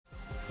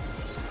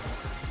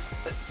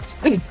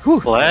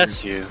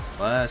Bless you.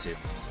 Bless you.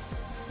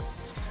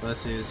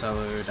 Bless you,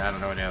 salute. I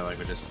don't know any other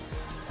languages.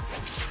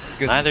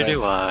 Neither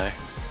do I.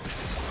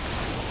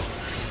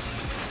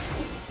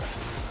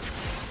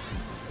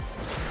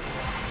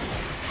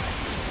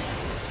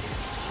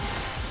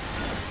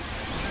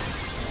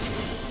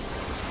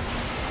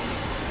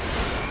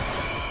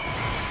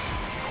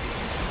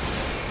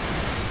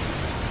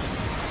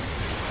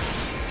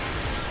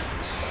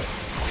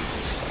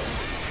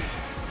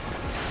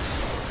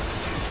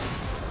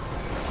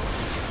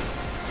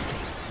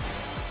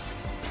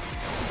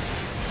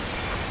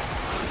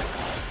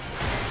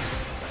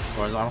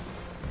 Horizontal.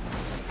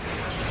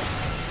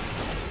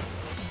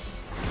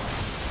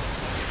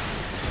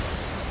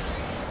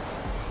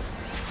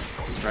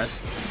 Spread.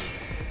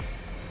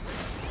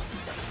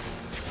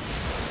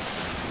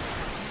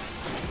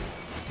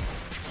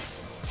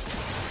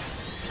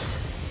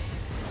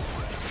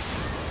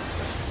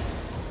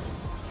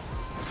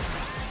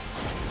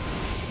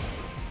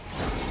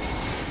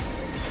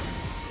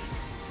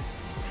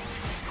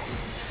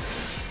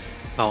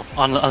 Oh,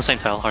 on the same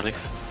tile, hardly.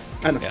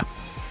 I know. Yeah.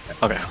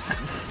 Okay.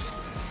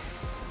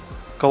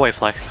 Go away,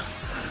 fly.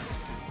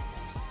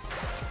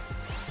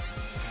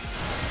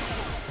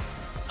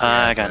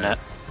 I got net.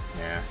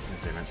 Yeah,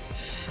 damn it.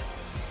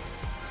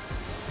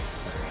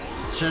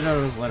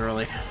 Shadows,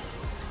 literally.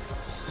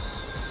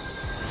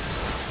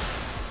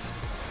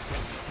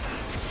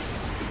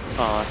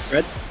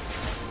 Red?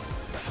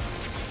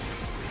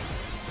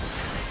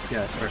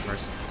 Yeah, spread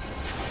first.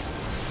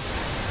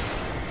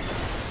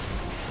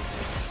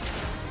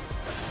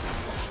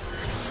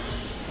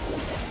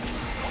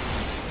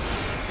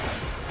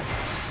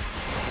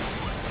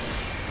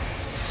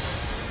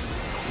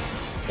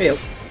 Hey,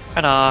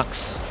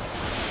 Anox.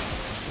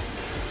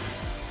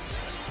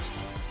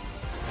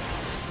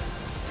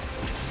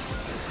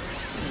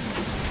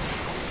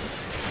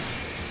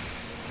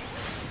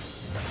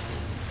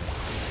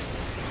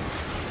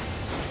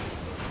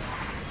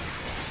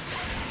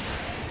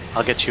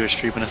 I'll get you a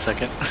stream in a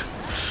second.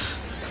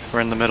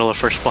 We're in the middle of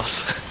first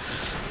boss.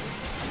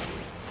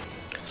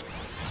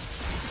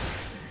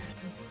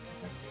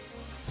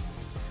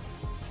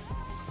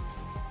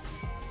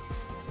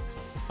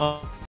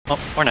 Oh,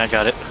 Ornat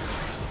got it.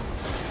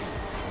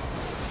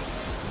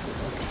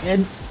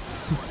 and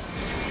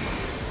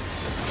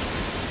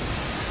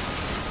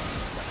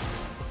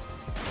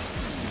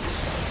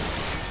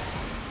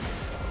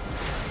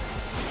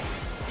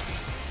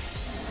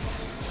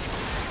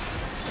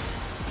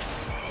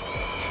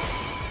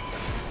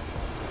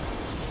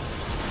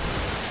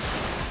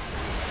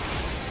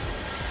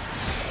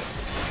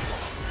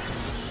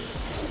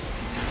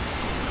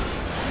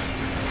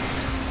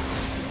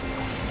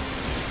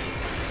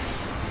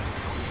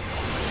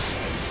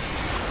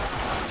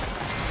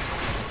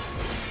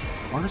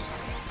Corners?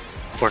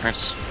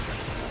 Corners.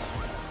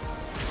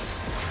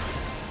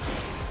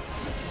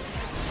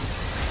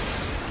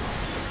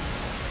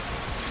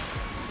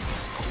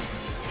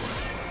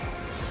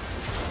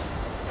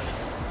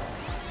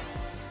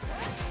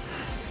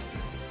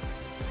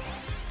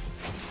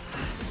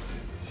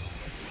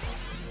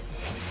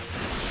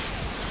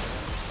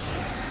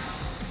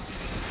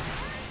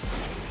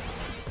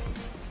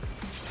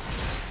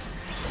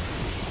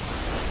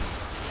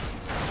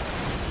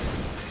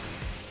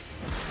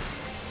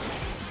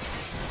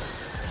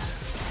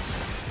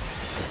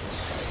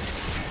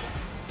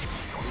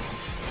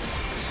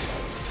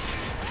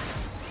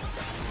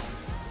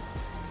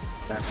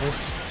 Back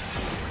post.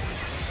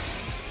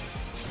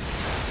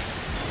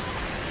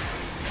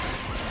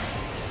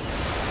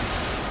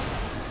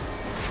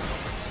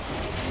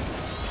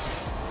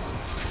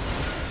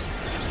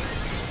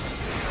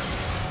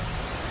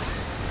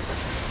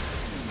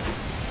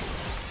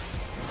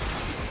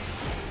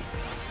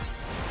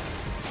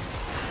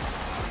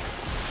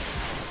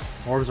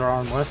 Orbs are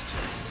on west.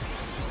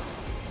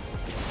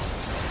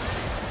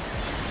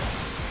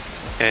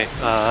 Okay,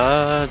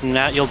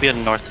 Nat, you'll be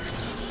in north.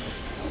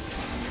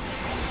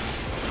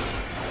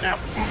 Now.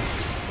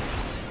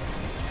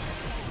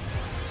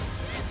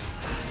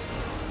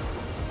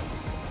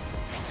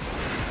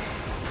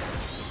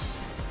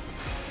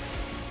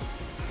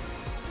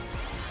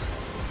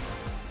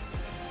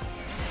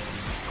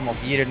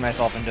 Almost yeeted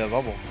myself into a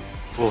bubble.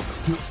 Ooh.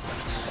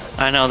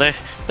 I know,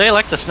 they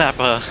like to snap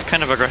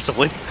kind of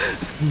aggressively.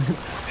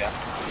 Yeah.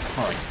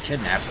 Oh, like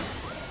kidnap.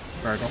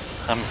 Virgil.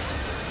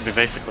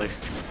 Basically.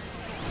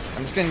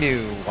 I'm just gonna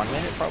do 1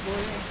 minute probably.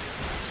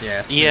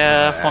 Yeah.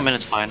 Yeah, 1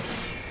 minute's fine.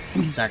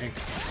 Second.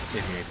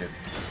 If you need to.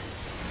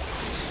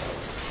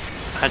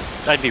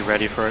 I'd be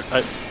ready for it.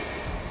 I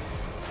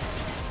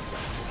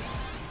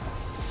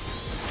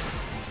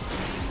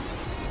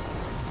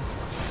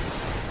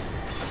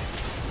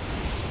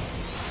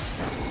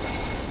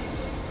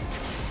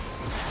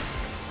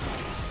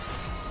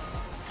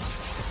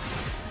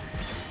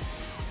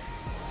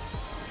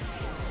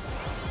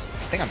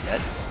think I'm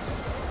dead.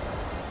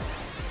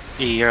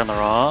 You're on the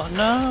wrong.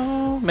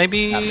 No,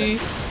 maybe.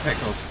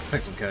 Pixels.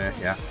 Pixel kill you,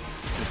 yeah.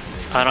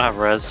 I don't have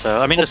res,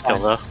 so I mean, just kill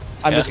though.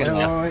 I'm Yeah. just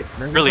gonna. Wait.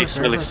 Release.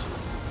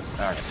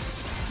 Alright.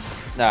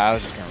 Nah, I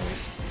was just gonna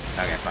release.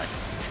 Okay, fine.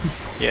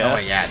 Yeah. Oh,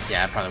 wait, yeah,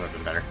 it probably would have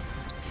been better.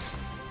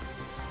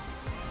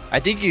 I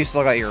think you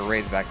still got your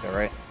raise back though,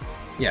 right?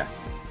 Yeah.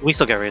 We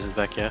still get raises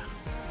back, yeah.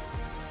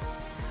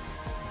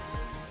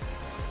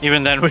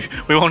 Even then,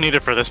 we won't need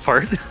it for this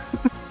part.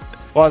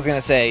 Well, I was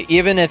gonna say,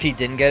 even if he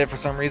didn't get it for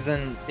some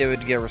reason, it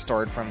would get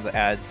restored from the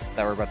ads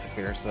that we're about to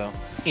clear, so...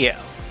 Yeah.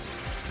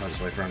 I'll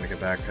just wait for him to get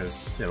back,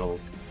 because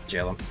it'll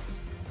jail him.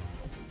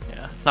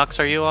 Yeah. Nox,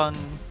 are you on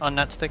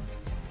that stick?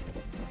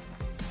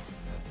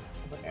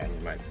 And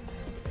you might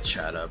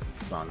chat up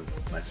on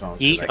my phone.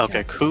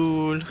 Okay,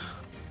 cool.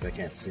 Because I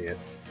can't see it.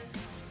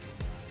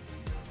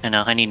 I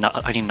know, I need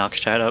Nox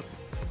chat up.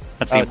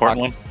 That's the important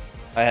one.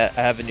 I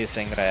have a new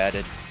thing that I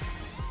added.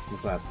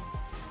 What's that?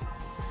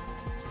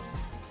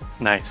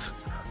 Nice.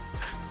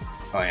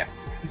 Oh, yeah.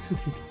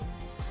 Excuse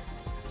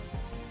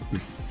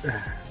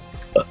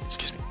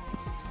me.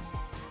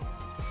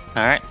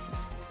 Alright.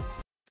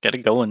 Get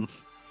it going.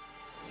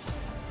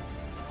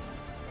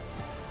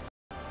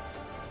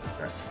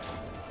 Okay.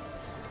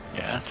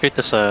 Yeah, treat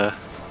this,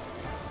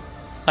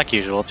 like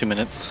usual, 2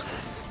 minutes.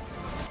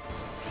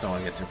 Don't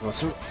want to get too close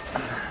to it.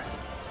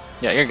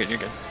 Yeah, you're good, you're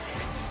good.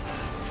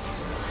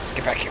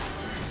 Get back here.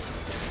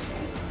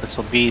 This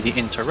will be the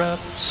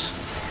interrupt.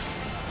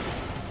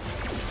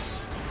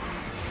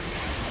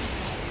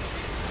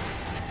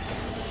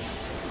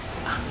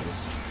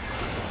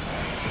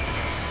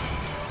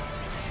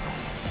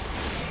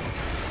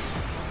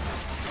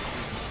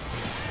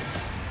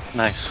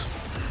 Nice.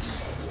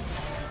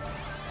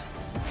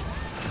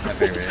 My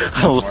favorite.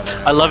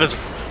 I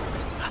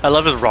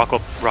love his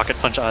rocket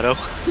punch auto.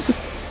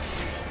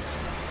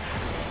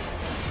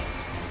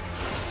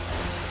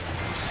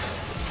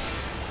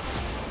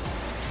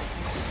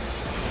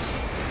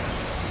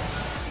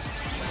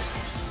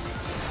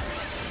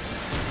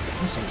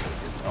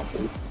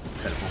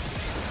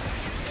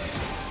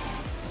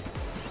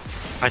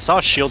 I saw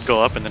a shield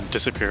go up and then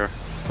disappear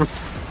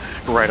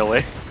right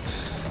away.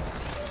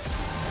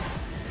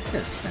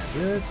 Yes,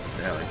 good.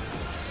 Barely.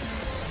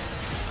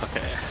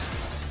 Okay.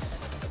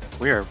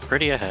 We are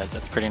pretty ahead.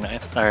 That's pretty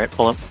nice. Alright,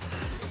 pull up.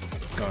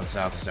 Going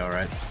south still,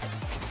 right?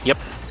 Yep.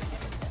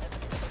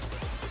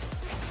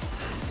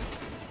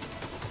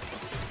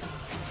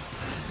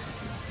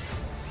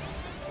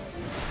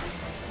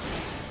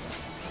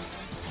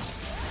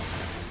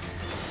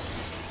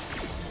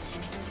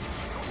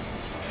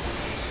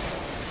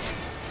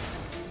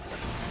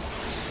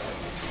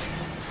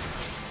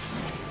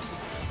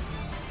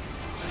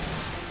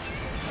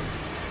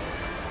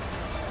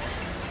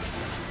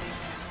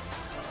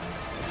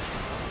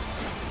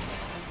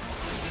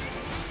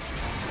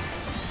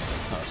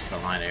 Oh, it's just a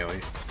line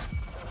AoE.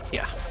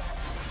 Yeah.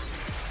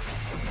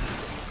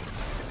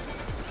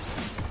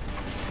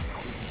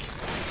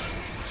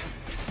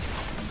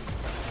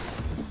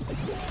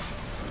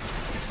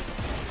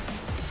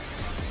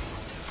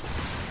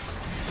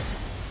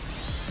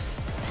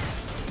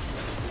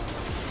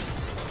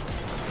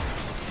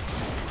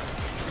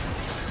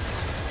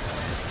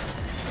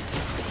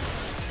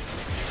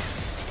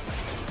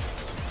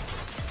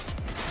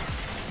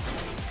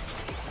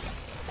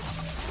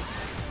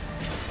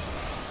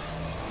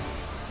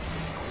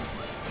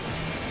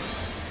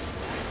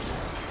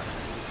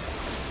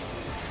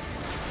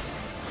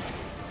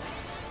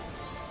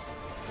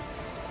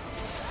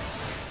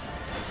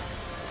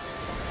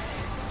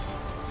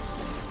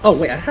 Oh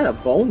wait, I had a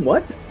bone?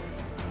 What?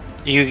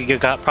 You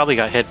probably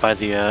got hit by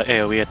the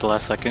AoE at the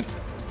last second.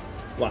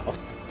 Wow.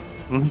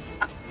 Mhm.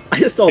 I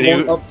just saw Did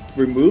one you- up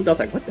removed, I was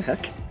like, what the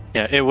heck?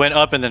 Yeah, it went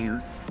up and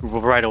then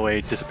right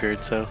away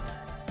disappeared, so...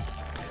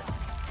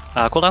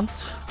 cooldown?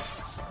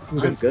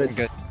 I'm good. I'm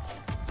good.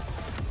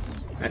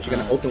 I'm actually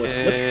gonna open with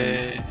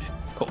Slipstream.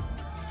 Cool.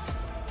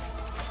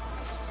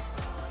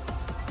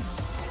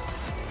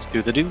 Let's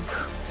do the do.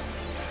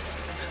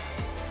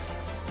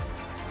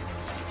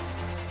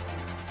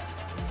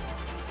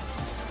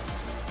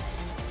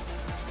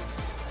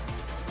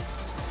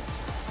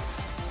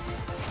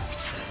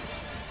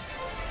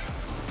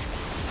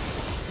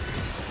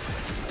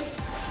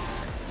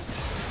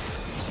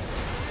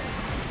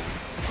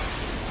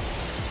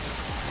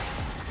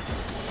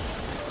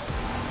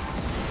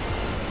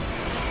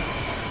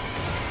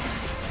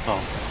 Oh,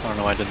 I don't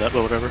know why I did that,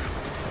 but whatever.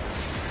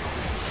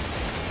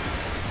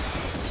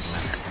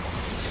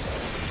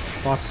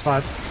 Boss is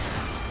 5.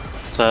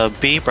 It's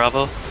B,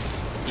 Bravo,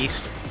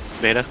 East,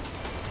 Beta,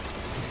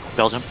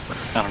 Belgium.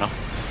 I don't know.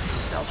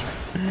 Belgium.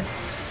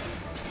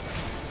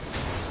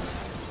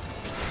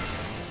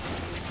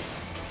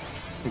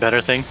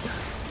 Better thing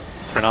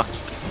for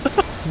Nox.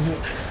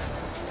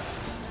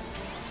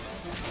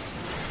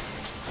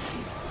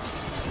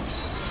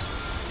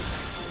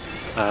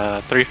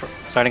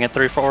 Starting at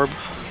 3 for orb.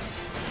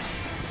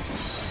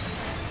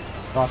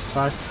 Boss is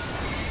 5.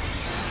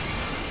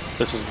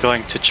 This is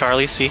going to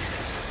Charlie C.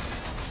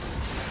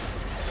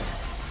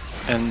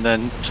 And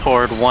then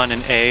toward 1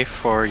 and A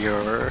for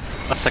a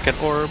second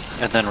orb,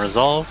 and then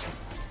resolve.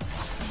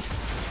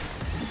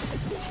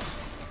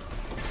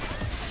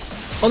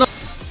 Oh no!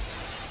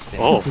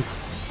 Oh.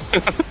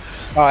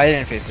 Oh, I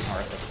didn't face it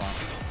north. That's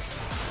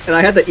fine. And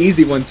I had the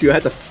easy one too. I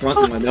had the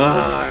front one.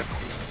 Ah.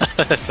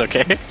 It's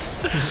okay.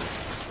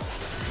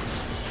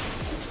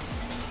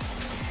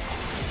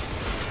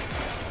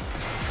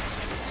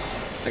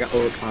 I got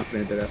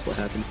overconfident that that's what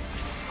happened.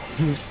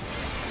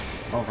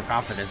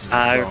 Overconfidence is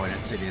a slow and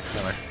insidious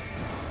killer.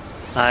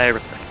 I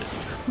respect it.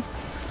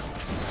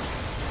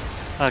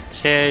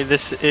 Okay,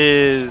 this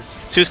is...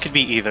 Zeus could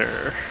be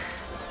either.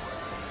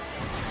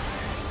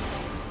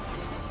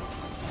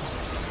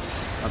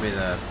 I'll be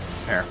the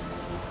pair.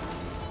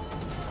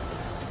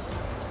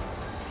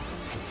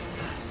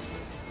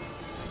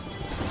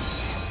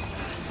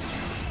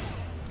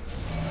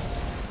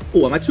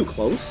 Oh, am I too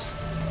close?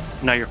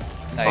 No, you're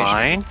No, you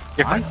fine.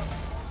 You're fine.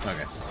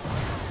 Okay.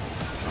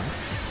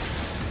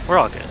 We're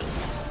all good.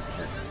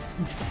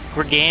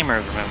 We're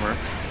gamers, remember?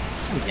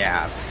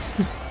 Yeah.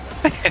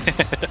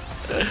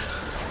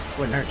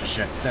 Wouldn't hurt to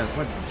shit. That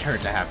wouldn't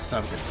hurt to have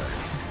some concern.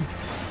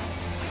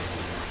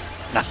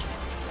 Nah.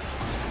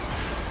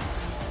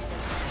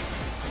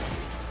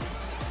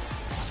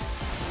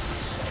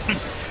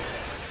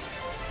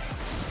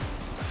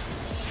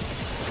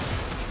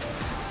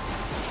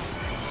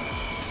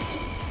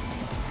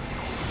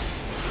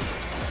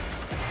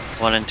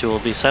 One and two will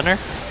be center.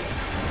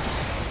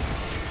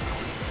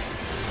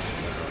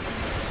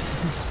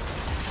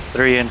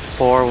 3 and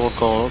 4 will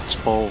go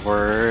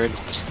towards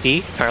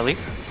D, Charlie.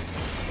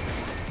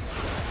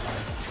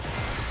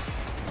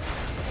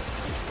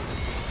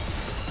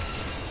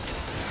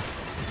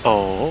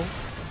 Oh.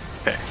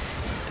 Okay.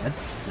 Dead?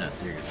 No,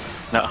 you're good.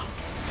 No.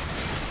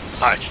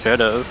 I should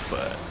have,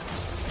 but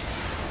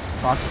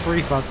Boss is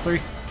 3, boss is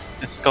 3.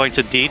 it's going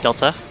to D,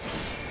 Delta.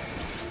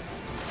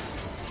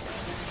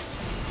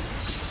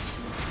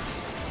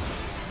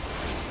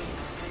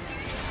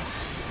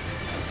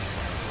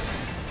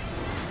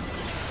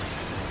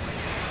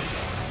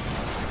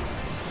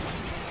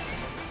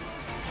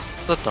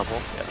 The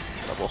double. Yeah,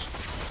 it's double.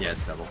 Yeah,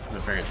 it's double. I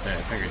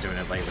figured doing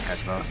it late would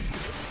catch both.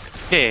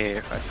 Yeah,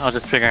 you're fine. I was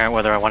just figuring out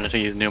whether I wanted to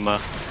use Numa.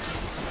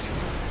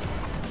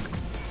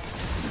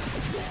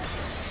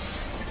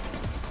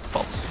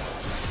 Oh.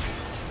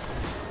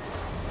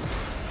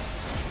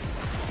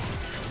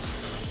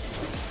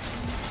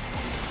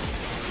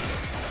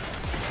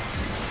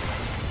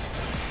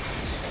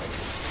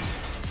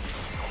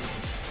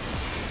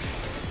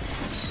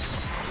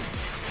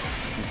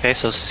 Okay,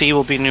 so C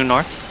will be New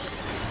North.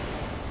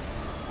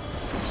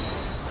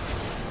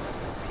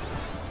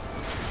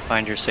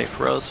 Find your safe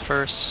rows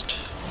first.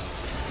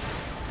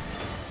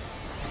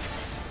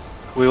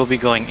 We will be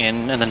going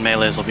in, and then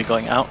melees will be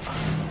going out.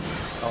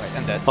 Oh wait,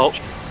 I'm dead. Oh.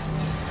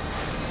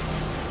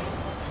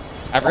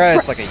 I forgot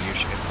it's like a U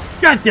shape.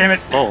 God damn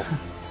it! Oh.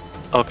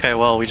 Okay,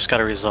 well, we just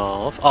gotta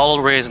resolve. I'll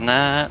raise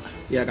that.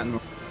 Yeah, I got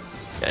no.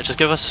 Yeah, just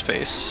give us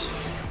space.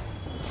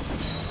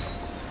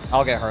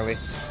 I'll get Harley.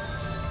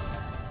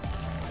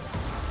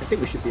 I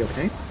think we should be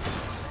okay.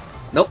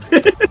 Nope.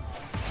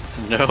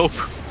 Nope.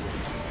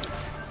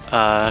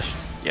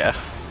 Yeah.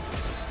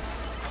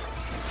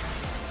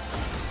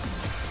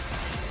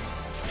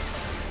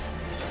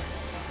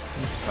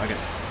 Fuck it.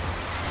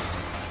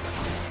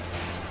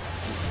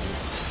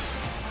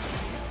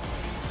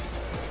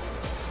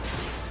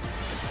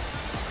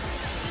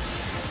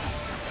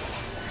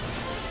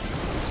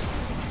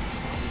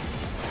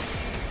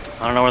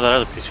 I don't know where that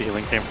other PC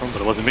healing came from,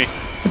 but it wasn't me.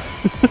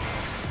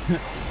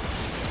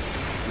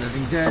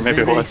 Living dead. Or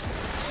maybe it baby. was.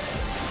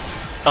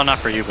 Oh, not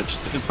for you, but just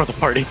for the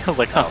party. I was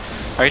like, oh,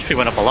 our HP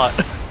went up a lot.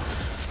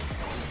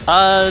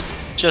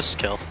 Just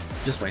kill.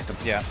 Just waste them.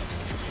 Yeah.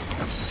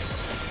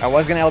 I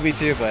was gonna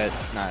LB2, but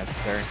not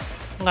necessary.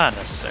 Not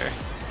necessary.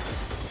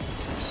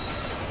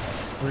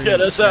 3,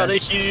 Get us out of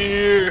dead.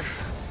 here!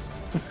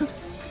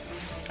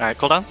 Alright,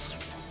 cooldowns?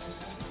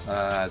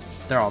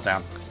 They're all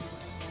down.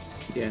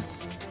 Yeah.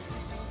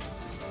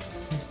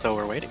 So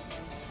we're waiting.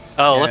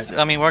 Oh, Yeah. let's.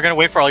 I mean, we're gonna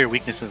wait for all your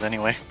weaknesses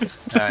anyway. Oh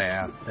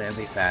yeah, at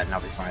least that, and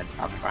I'll be fine.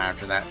 I'll be fine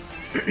after that.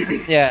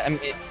 Yeah, I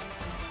mean,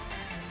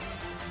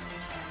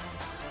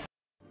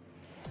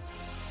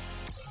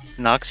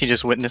 Nox, you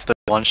just witnessed the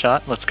one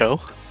shot. Let's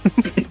go.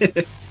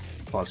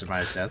 Plus or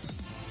minus deaths.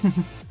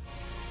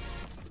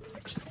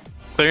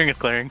 Clearing is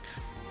clearing.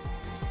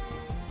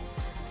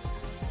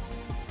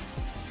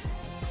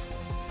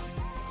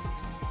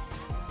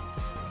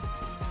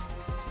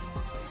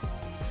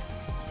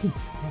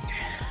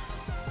 Okay.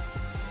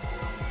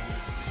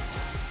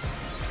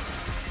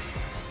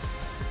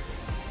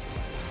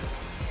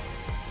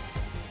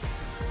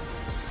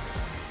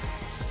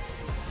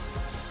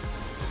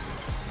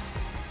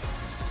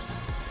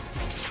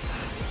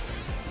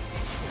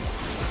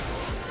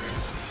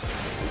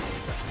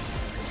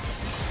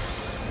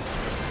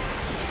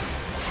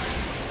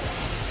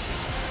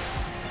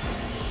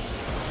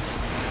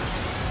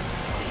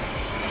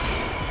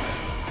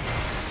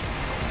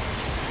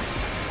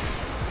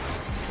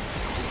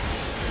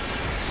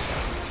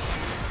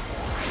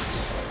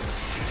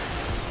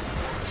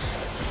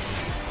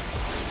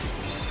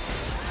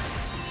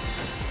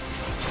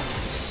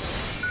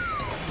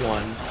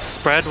 One.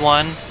 Spread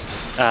one.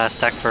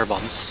 Stack for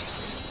bombs.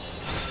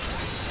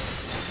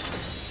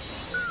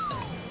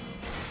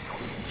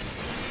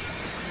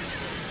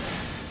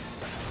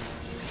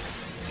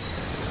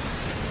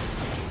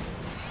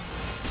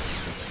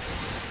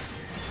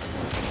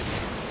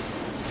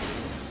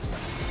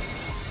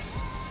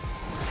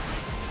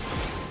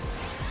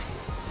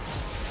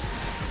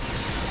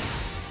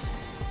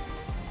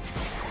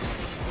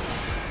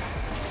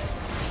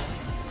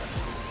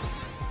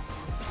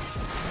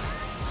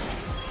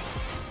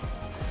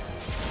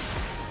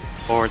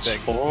 Towards Big.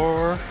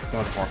 4.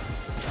 Going to 4.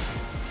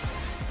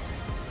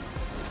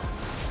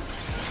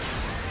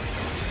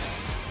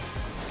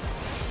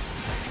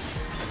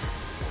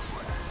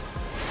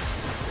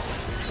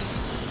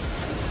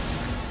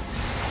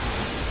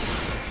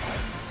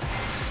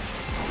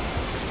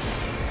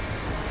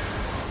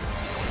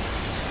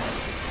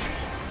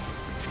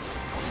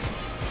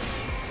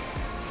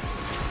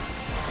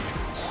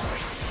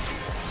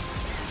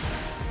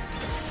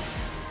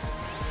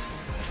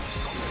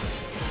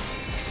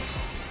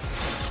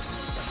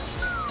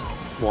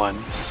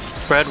 One.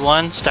 Spread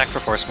 1, stack for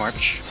Force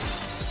March.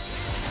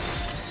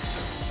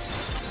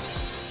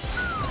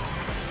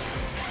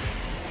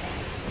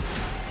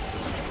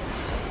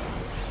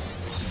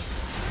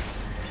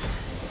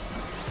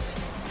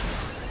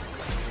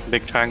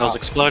 Big triangle's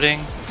exploding.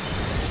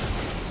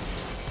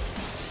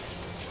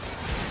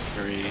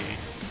 3.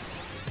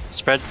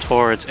 Spread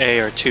towards A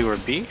or 2 or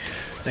B.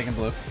 Taking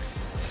blue.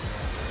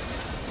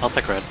 I'll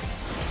pick red.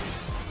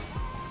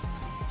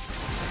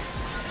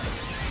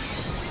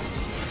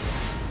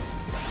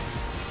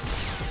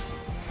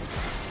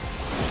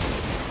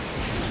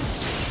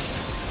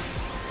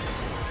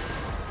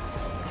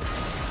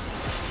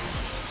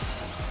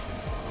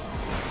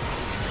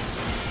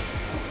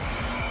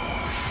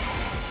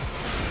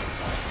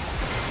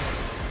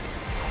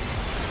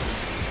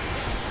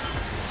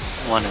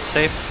 One is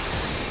safe.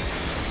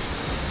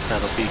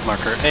 That'll be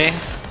marker A.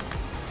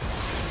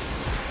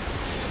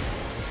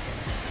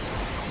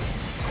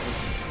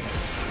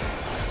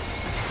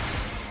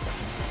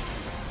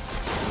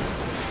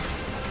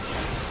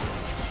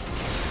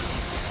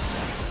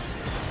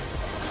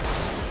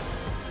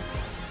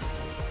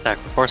 Back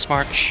for Force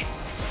March.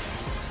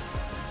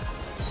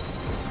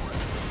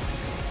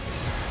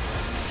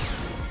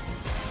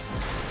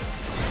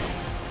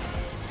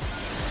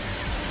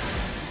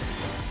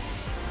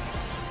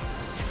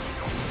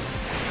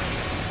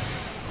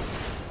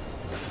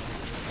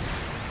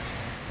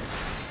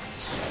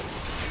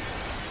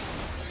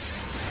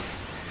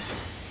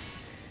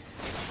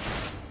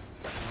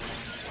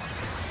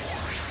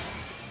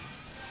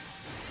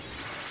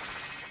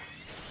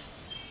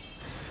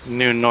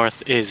 New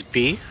north is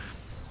B.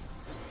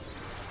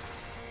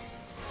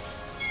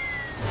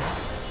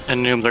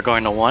 And Nooms are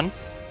going to 1.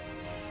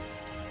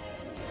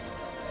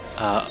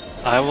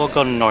 I will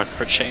go north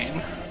for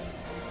chain.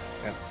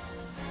 Okay.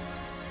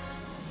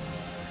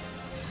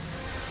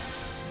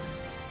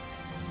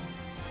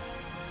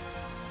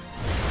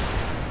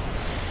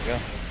 Go.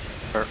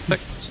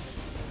 Perfect.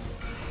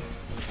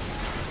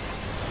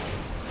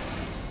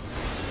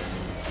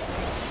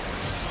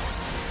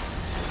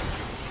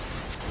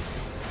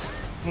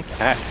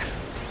 Okay.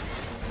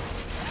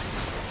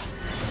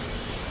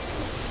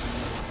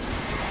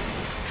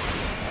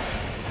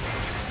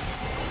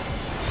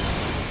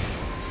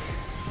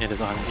 It is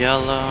on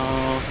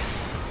yellow.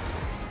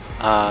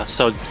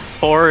 So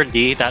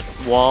 4D, that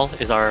wall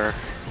is our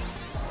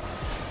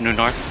new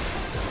north.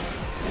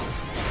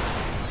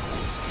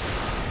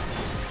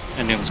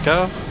 And Nooms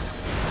go.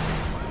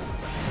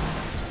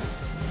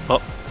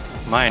 Oh,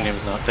 my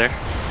Noom's not there.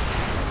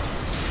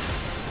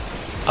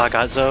 I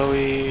got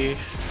Zoe.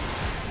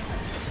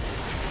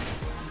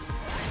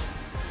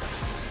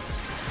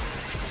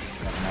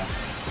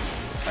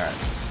 Alright.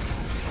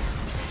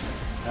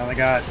 Now I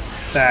got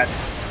that.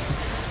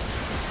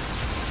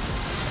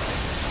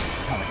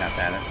 Oh my god,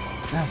 that is.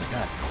 Oh my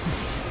god.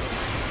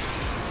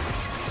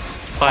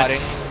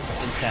 Potting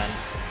in 10.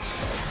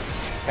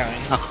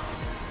 Counting. Oh.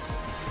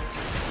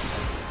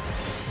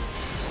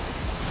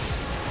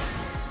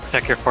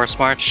 Check your Force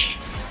March.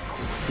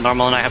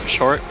 Normal and I have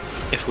short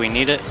if we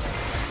need it.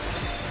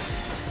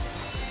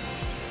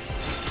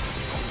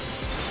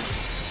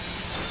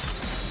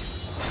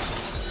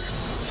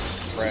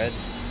 Spread.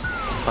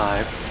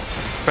 5.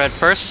 Spread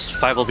first.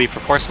 5 will be for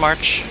Force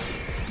March.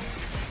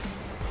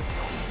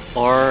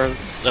 Or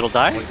it'll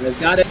die. You guys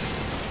got it.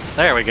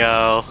 There we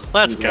go.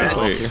 Let's go.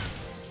 Exactly.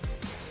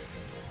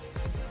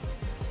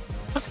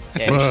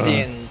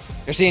 Yeah,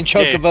 you're seeing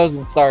chocobos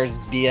and stars,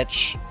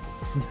 bitch.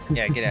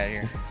 Yeah, get out of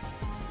here.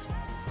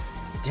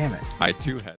 Damn it. I too had.